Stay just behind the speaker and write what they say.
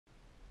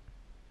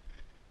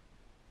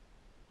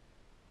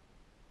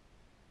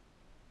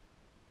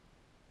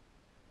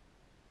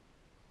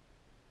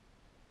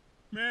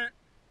Meh.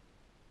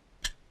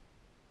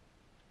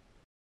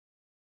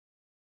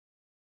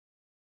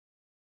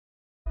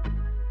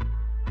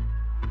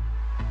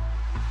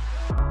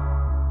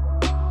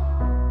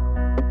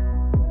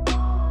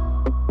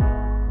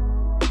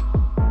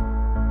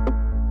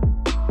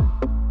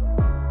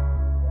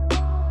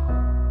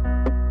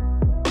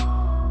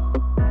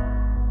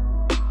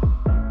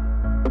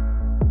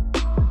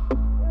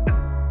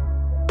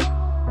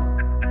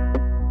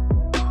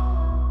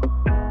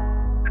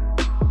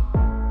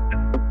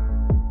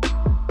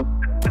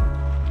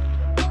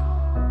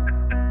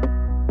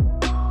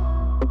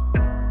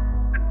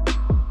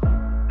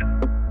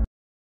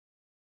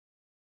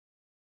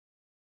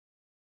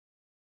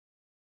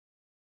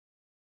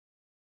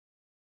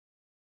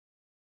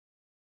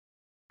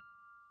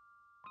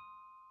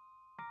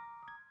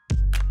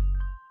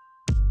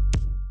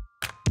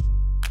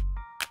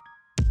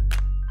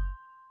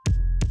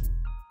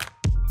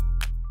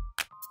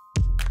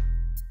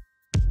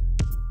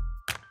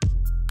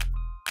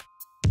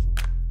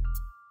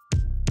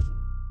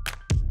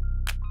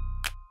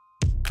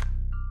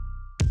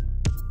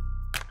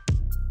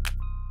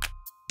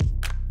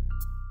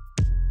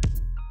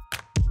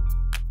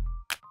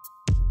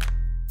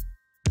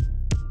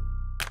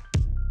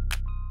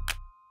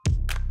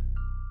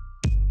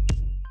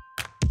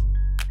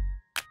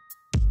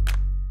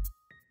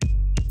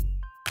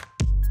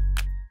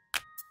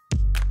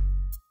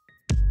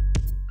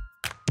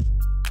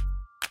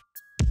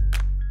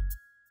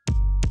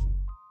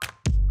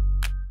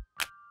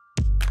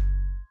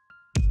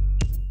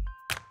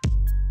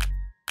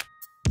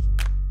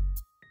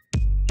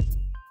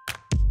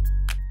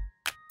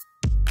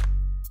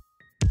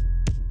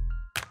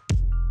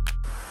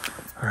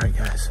 Alright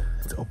guys,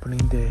 it's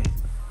opening day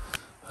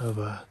of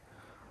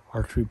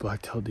Archery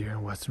Blacktail deer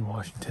in Western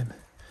Washington,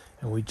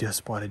 and we just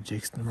spotted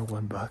Jake's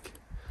 #1 buck.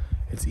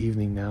 It's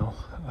evening now.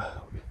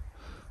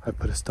 I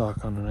put a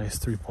stalk on a nice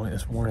 3-point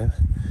this morning.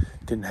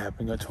 Didn't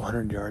happen, got to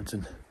 100 yards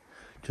and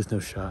just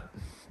no shot.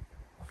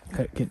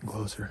 Getting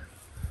closer.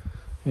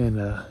 And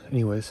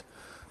anyways,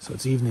 so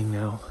it's evening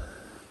now.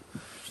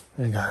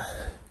 And I got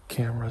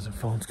cameras and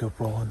phone scope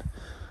rolling.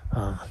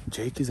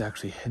 Jake is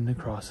actually heading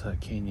across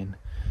that canyon.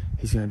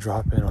 He's gonna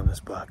drop in on this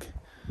buck.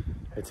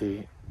 It's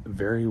a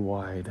very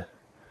wide,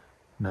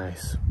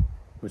 nice,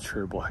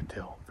 mature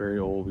blacktail. Very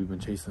old. We've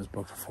been chasing this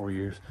buck for 4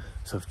 years.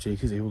 So if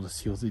Jake is able to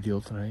seal the deal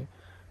tonight,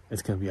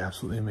 it's gonna be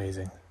absolutely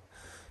amazing.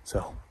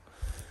 So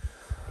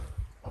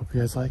hope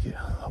you guys like it.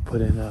 I'll put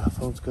in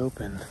phone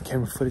scope and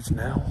camera footage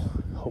now.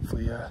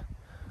 Hopefully the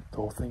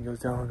whole thing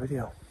goes down on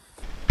video.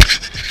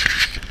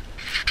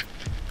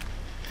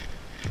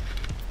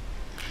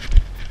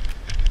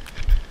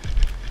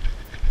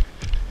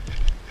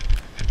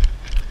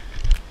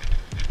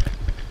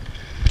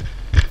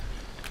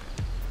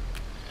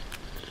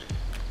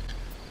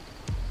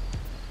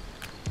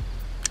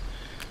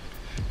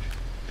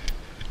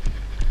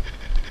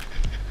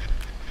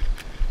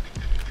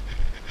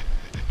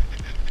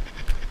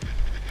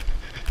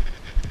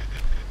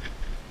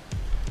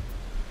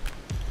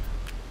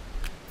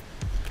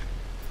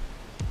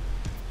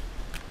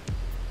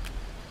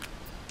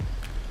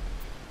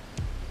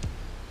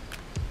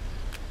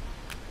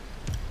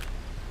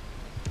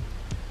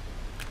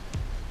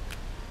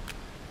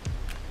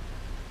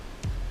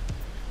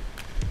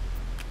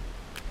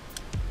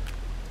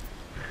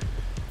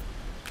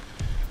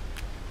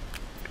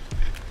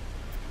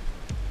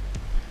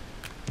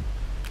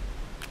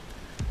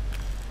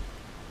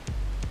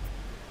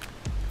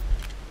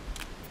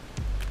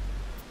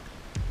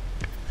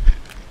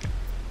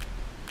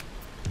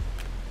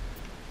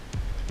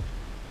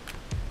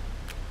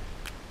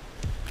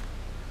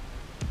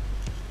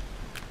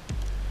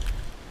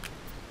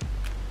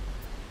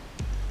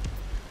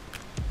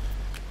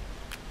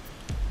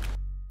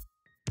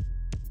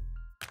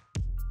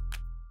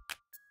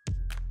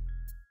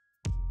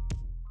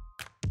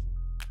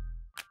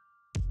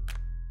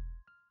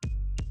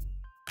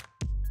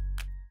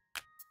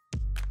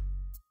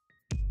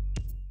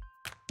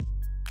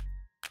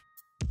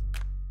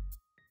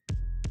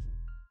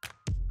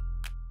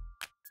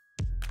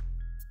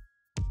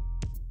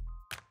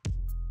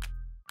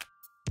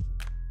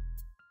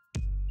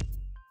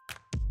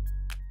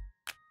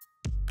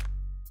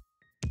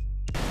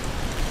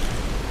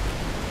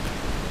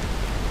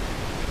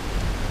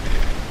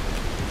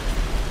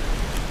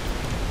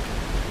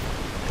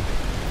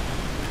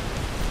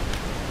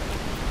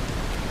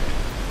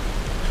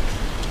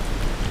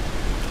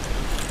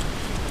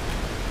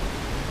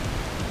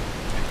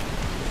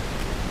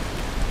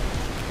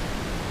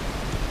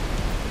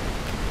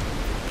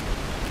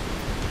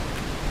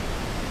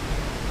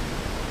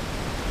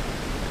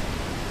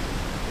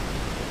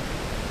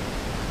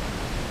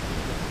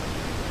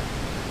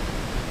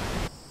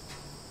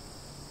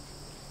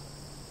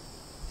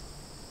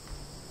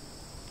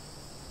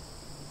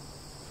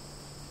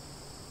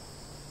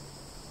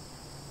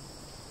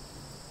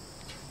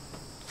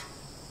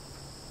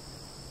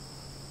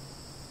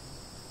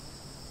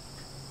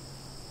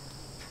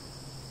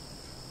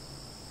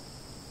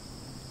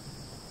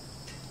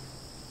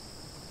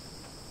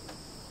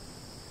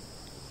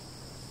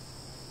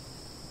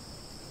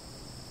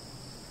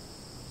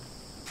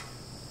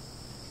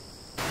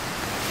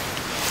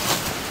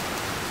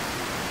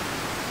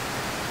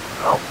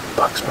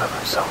 buck's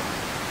moving, so.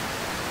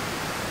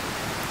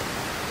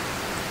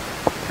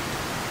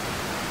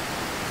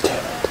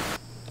 Damn it.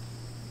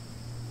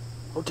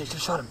 Oh, Jake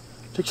just shot him.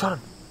 Jake shot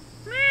him.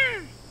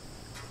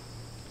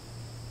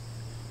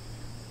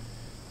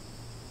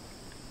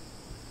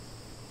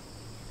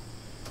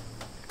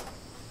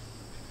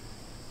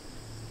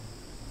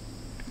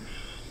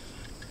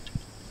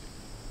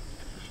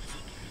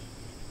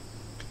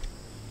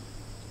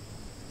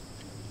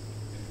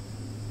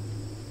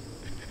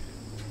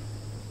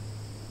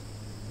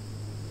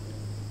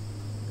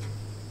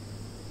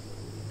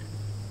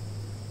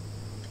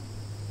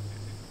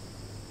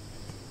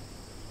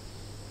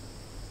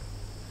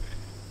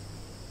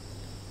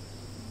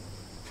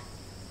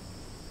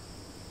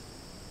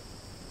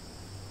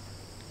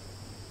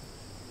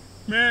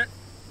 Meh.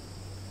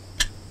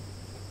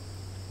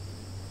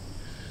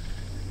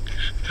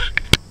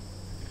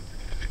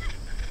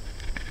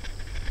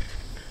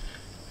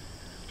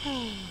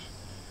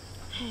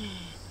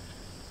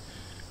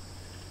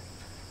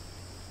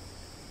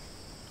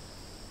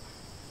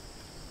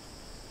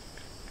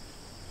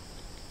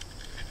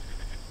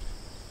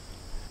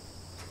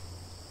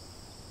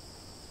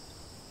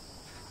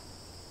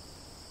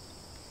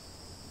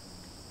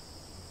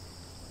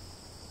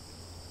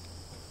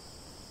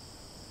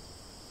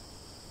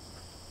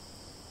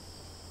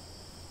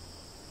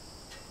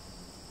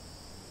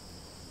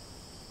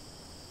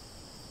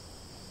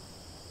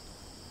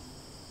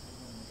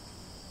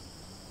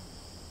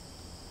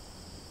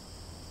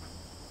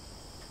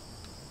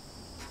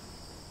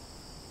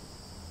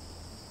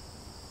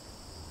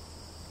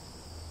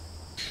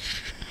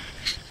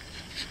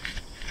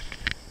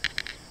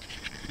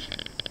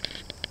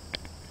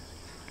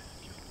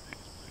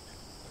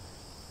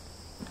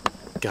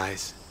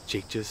 Guys,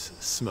 Jake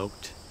just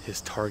smoked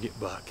his target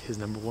buck, his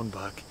 #1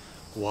 buck.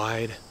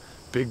 Wide,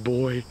 big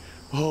boy.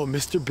 Oh,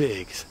 Mr.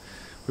 Biggs.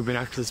 We've been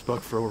after this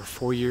buck for over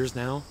 4 years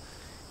now.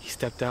 He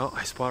stepped out,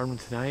 I spotted him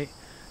tonight,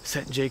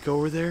 sent Jake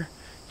over there.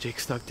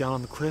 Jake snuck down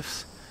on the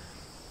cliffs.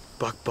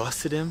 Buck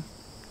busted him,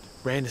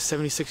 ran to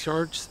 76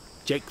 yards.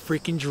 Jake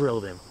freaking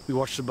drilled him. We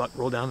watched the buck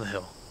roll down the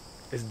hill.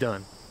 It's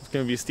done. It's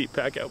gonna be a steep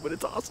pack out, but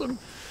it's awesome.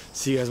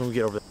 See you guys when we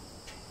get over there.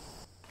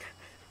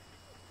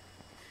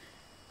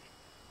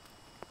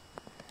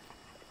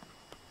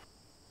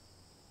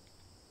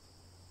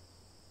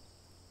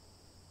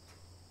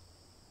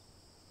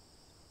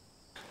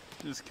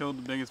 Just killed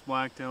the biggest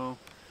blacktail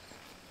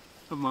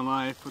of my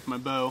life with my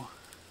bow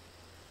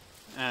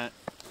at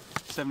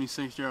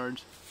 76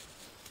 yards.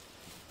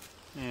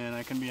 And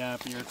I couldn't be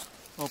happier.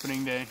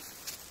 Opening day.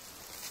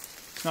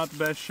 Not the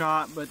best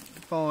shot, but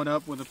followed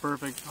up with a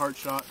perfect heart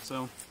shot,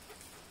 so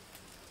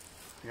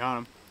I got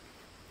him.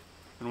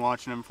 Been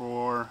watching him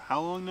for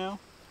how long now?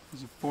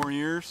 Is it 4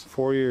 years?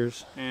 4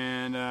 years.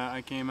 And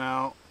I came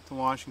out to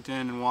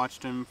Washington and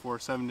watched him for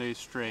 7 days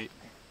straight.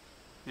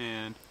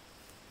 And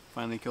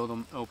finally killed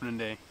him opening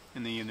day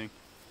in the evening.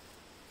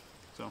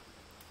 So,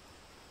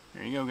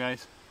 there you go,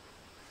 guys.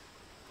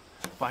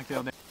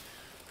 Blacktail day.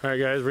 Alright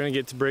guys, we're going to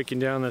get to breaking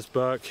down this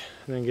buck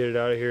and then get it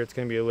out of here. It's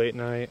going to be a late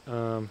night.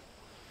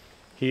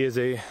 He is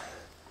a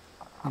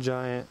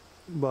giant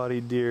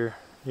bodied deer,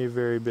 a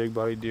very big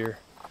bodied deer.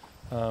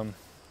 Anyways,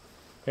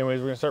 we're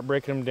going to start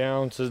breaking him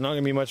down. So there's not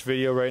going to be much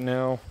video right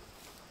now.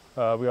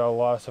 We got a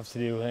lot of stuff to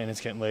do and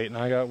it's getting late and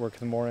I got work in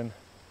the morning.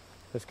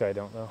 This guy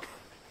don't know.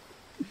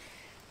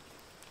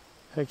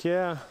 Heck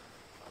yeah,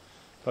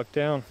 buck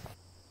down.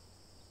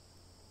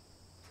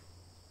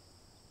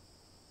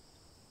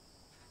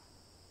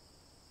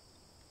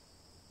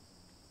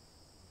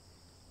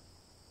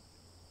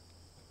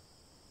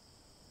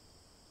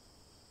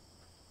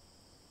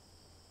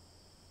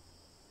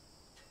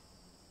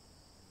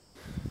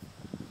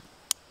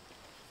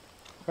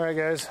 All right,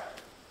 guys.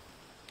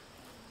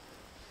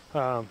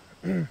 Got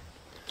it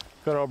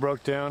all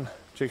broke down.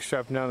 Jake's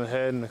strapping down the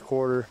head and the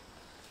quarter.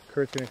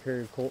 Kurt's gonna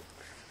carry a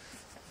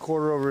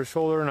quarter over his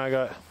shoulder, and I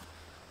got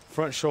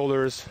front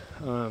shoulders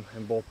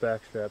and both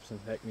back straps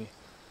and neck knee.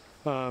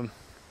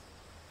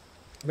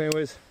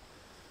 Anyways,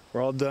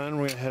 we're all done.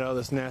 We're gonna head out of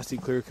this nasty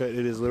clear cut.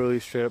 It is literally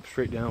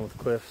straight down with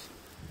cliffs.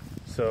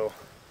 So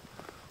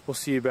we'll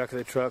see you back at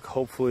the truck.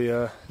 Hopefully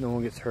no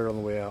one gets hurt on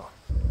the way out.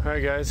 All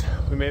right, guys,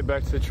 we made it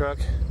back to the truck.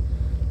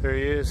 There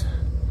he is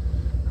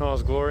in all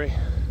his glory.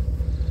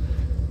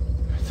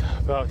 It's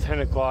about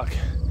 10 o'clock.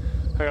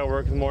 I got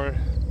work in the morning.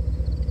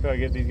 Gotta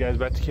get these guys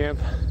back to camp.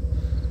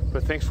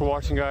 But thanks for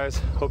watching, guys.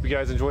 Hope you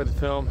guys enjoyed the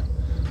film.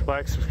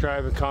 Like,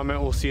 subscribe, and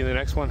comment. We'll see you in the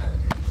next one.